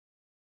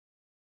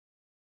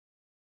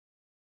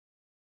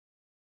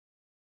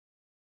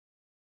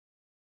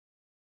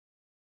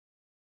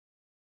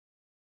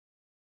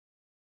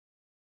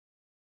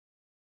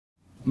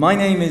My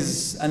name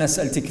is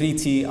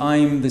Altikriti.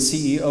 I'm the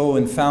CEO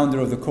and founder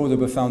of the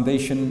Cordoba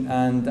Foundation,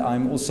 and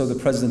I'm also the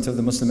president of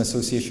the Muslim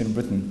Association of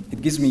Britain.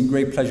 It gives me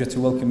great pleasure to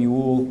welcome you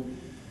all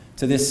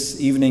to this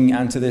evening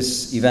and to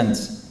this event.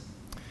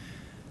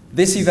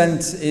 This event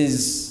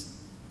is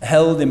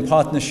held in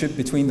partnership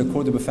between the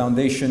Cordoba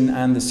Foundation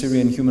and the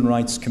Syrian Human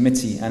Rights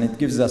Committee, and it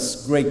gives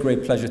us great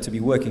pleasure to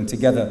be working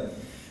together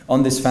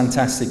on this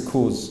fantastic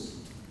cause.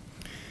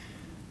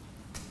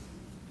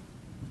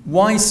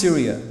 Why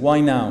Syria? Why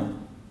now?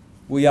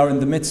 We are in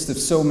the midst of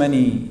so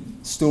many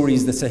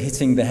stories that are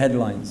hitting the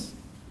headlines.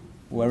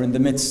 We're in the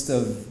midst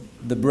of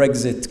the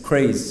Brexit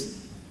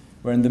craze.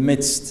 We're in the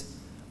midst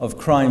of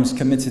crimes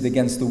committed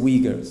against the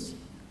Uyghurs.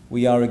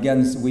 We are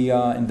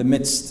in the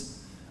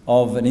midst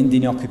of an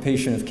Indian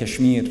occupation of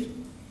Kashmir.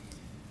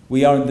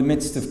 We are in the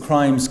midst of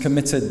crimes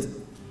committed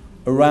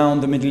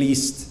around the Middle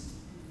East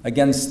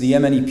against the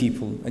Yemeni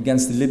people,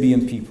 against the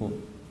Libyan people.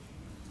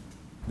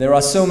 There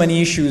are so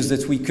many issues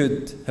that we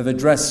could have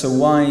addressed, so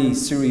why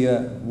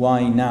Syria,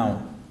 why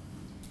now?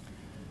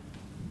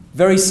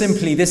 Very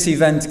simply, this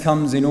event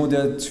comes in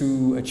order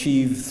to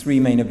achieve three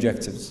main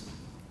objectives.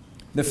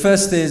 The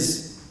first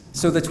is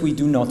so that we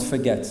do not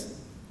forget.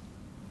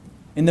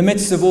 In the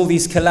midst of all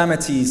these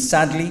calamities,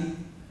 sadly,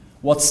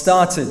 what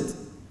started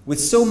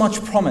with so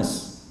much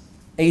promise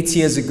 8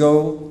 years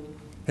ago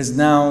has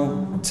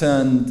now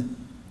turned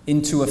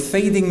into a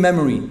fading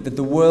memory that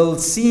the world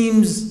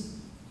seems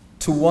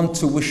to want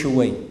to wish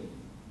away,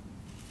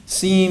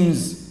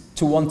 seems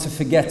to want to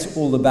forget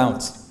all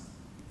about,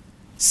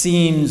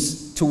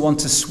 seems to want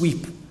to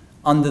sweep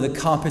under the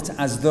carpet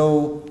as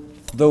though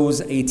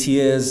those 8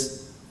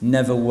 years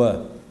never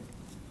were.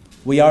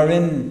 We are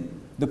in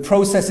the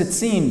process, it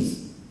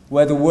seems,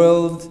 where the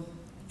world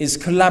is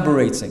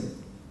collaborating,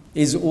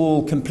 is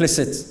all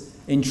complicit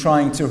in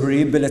trying to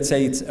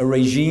rehabilitate a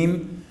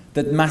regime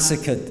that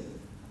massacred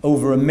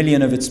over 1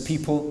 million of its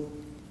people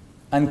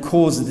and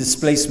caused the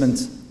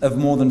displacement of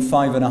more than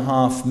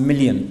 5.5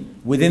 million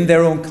within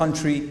their own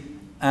country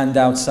and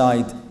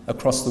outside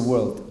across the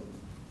world.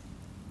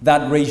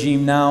 That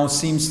regime now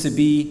seems to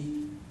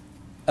be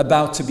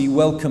about to be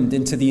welcomed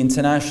into the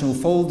international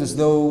fold as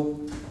though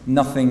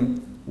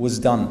nothing was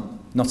done.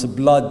 Not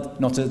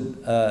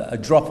a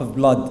drop of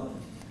blood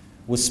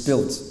was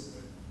spilt.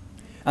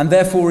 And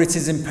therefore it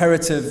is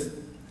imperative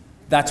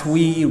that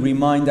we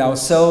remind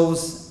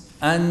ourselves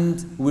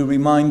and we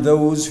remind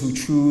those who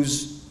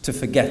choose to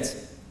forget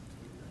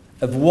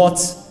of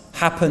what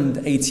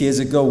happened 8 years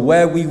ago,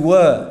 where we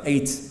were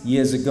 8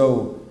 years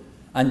ago,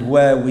 and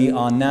where we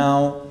are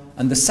now,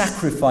 and the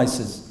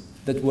sacrifices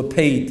that were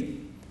paid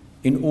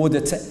in order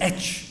to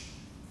etch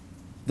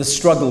the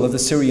struggle of the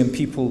Syrian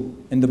people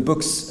in the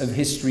books of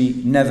history,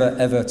 never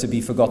ever to be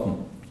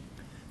forgotten.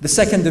 The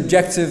second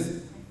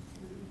objective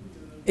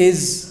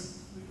is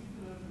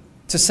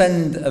to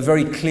send a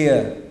very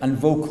clear and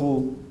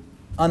vocal,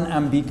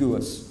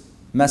 unambiguous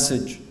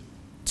message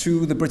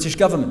to the British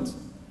government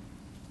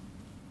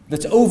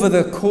that over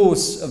the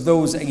course of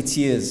those 8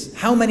 years,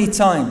 how many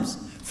times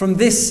from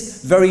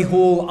this very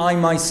hall I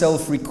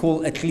myself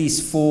recall at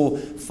least 4,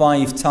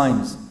 5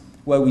 times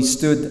where we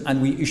stood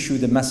and we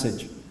issued a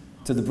message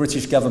to the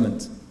British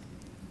government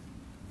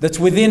that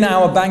within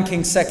our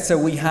banking sector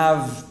we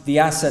have the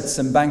assets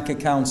and bank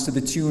accounts to the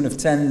tune of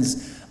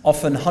tens,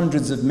 often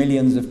hundreds of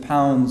millions of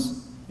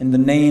pounds in the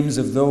names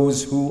of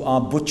those who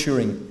are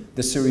butchering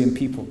the Syrian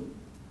people,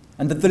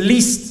 and that the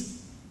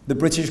least the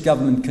British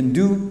government can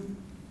do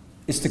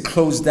is to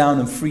close down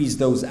and freeze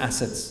those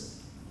assets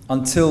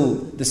until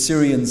the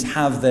Syrians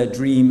have their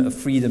dream of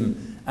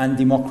freedom and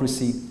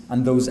democracy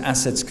and those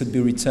assets could be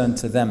returned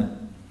to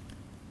them.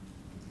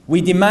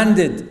 We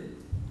demanded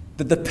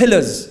that the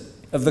pillars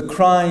of the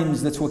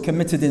crimes that were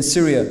committed in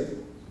Syria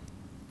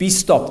be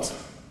stopped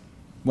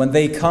when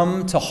they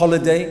come to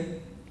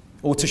holiday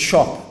or to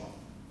shop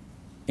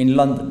in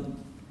London.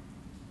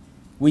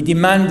 We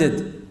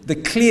demanded the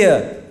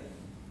clear,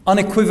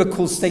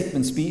 unequivocal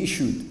statements be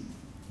issued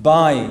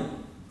by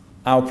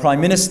our prime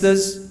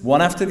ministers,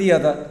 one after the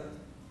other,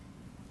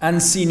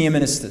 and senior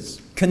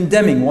ministers,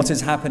 condemning what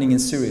is happening in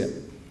Syria,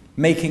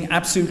 making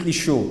absolutely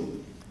sure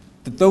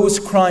that those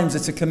crimes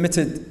that are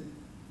committed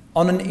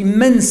on an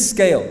immense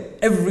scale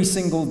every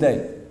single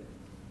day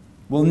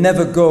will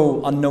never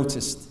go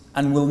unnoticed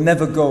and will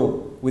never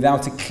go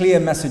without a clear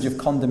message of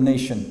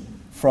condemnation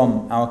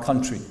from our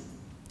country.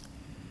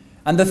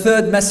 And the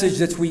third message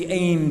that we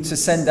aim to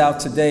send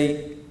out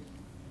today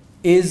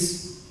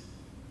is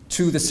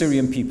to the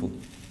Syrian people.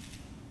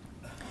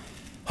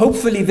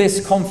 Hopefully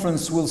this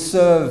conference will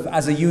serve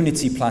as a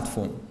unity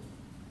platform.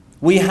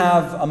 We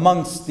have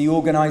amongst the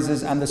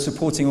organizers and the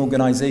supporting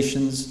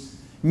organizations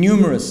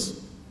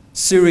numerous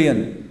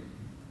Syrian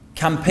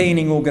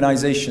campaigning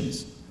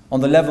organizations on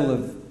the level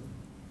of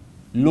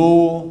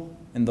law,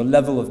 on the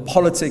level of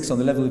politics, on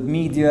the level of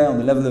media, on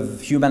the level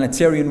of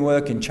humanitarian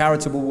work and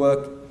charitable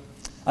work,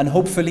 and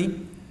hopefully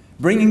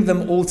bringing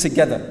them all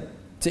together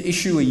to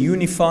issue a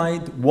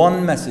unified,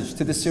 one message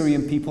to the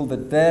Syrian people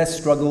that their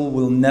struggle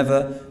will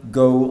never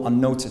go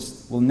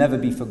unnoticed, will never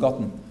be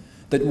forgotten.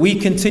 that we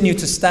continue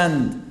to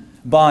stand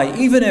by,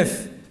 even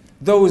if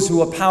those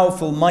who are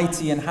powerful,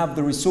 mighty, and have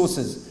the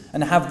resources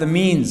and have the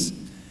means,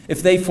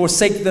 if they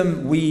forsake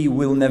them, we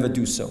will never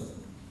do so.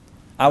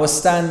 Our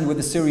stand with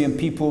the Syrian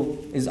people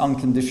is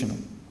unconditional.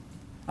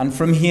 And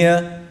from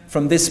here,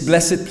 from this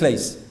blessed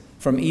place,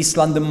 from East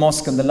London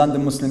Mosque and the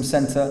London Muslim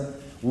Centre,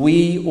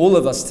 we, all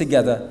of us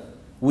together,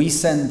 we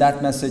send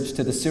that message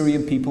to the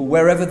Syrian people,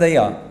 wherever they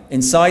are,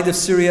 inside of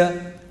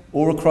Syria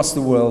or across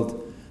the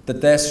world,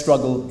 that their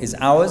struggle is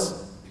ours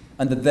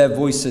and that their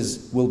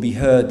voices will be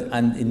heard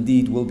and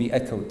indeed will be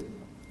echoed.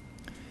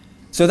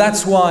 So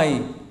that's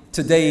why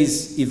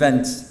today's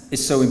event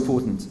is so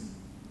important.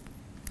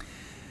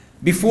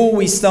 Before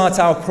we start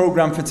our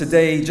program for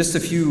today, just a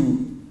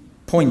few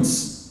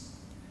points.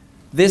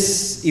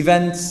 This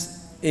event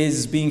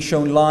is being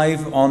shown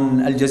live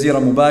on Al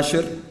Jazeera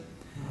Mubashir,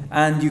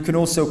 and you can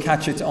also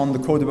catch it on the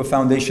Cordoba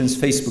Foundation's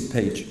Facebook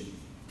page.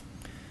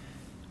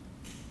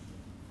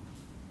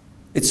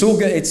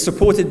 It's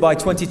supported by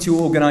 22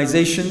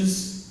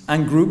 organizations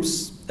and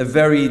groups of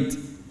varied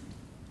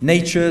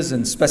natures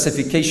and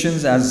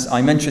specifications, as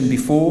I mentioned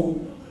before.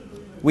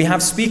 We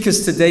have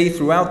speakers today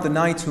throughout the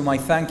night whom I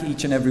thank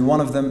each and every one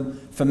of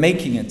them for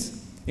making it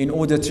in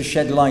order to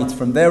shed light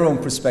from their own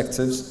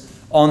perspectives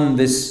on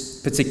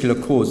this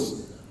particular cause.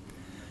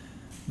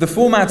 The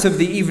format of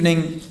the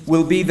evening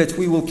will be that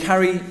we will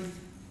carry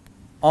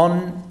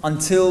on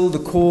until the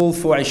call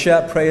for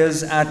Isha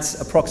prayers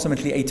at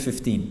approximately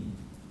 8:15.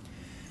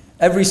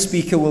 Every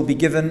speaker will be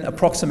given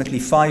approximately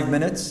 5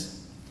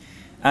 minutes,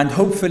 and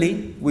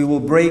hopefully we will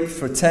break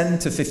for 10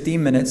 to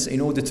 15 minutes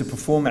in order to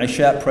perform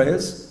Isha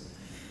prayers,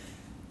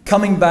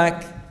 coming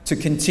back to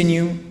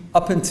continue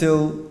up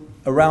until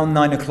around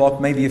 9 o'clock,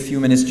 maybe a few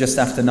minutes just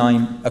after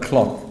 9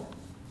 o'clock.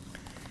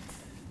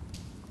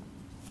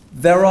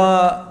 There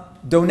are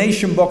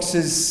donation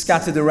boxes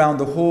scattered around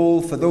the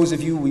hall. For those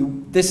of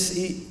you, this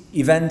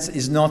event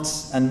is not,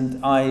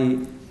 and I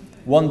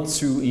want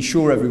to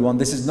ensure everyone,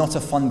 this is not a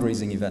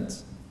fundraising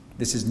event.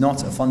 This is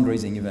not a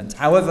fundraising event.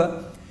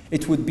 However,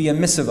 it would be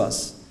amiss of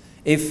us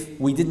if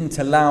we didn't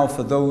allow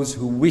for those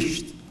who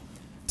wished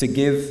to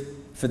give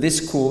for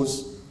this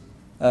cause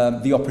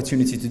the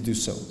opportunity to do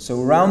so.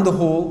 So around the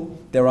hall,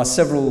 there are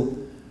several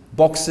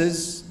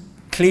boxes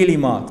clearly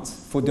marked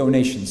for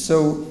donations.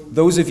 So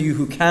those of you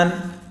who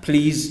can,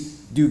 please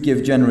do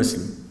give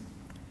generously.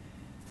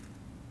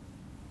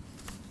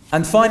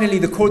 And finally,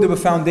 the Cordoba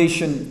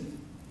Foundation,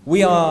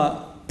 we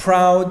are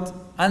proud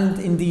and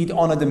indeed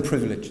honored and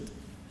privileged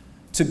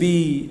to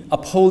be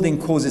upholding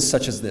causes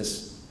such as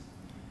this.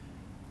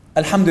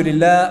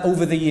 Alhamdulillah,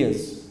 over the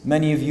years,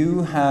 many of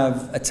you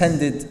have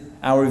attended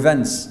our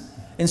events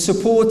in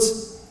support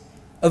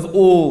of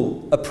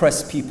all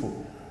oppressed people,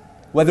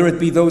 whether it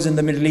be those in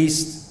the Middle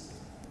East,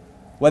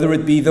 whether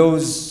it be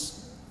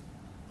those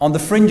on the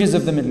fringes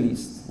of the Middle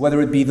East, whether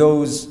it be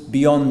those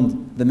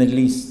beyond the Middle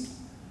East,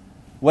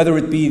 whether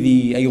it be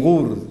the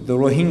Uyghur, the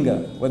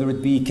Rohingya, whether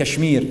it be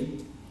Kashmir,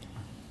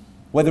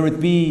 whether it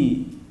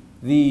be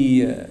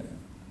the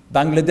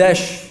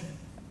Bangladesh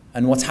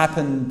and what's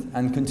happened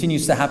and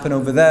continues to happen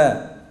over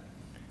there,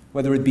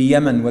 whether it be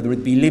Yemen, whether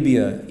it be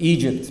Libya,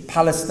 Egypt,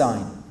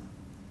 Palestine,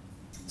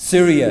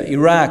 Syria,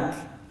 Iraq,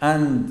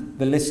 and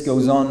the list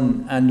goes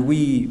on. And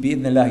we,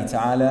 bi'idhnillahi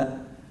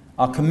ta'ala,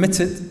 are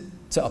committed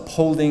to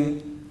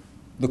upholding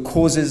the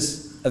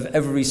causes of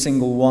every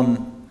single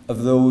one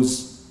of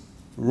those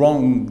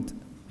wronged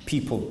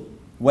people,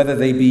 whether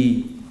they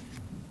be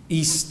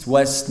east,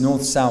 west,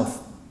 north,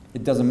 south.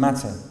 It doesn't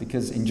matter,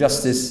 because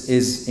injustice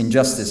is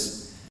injustice.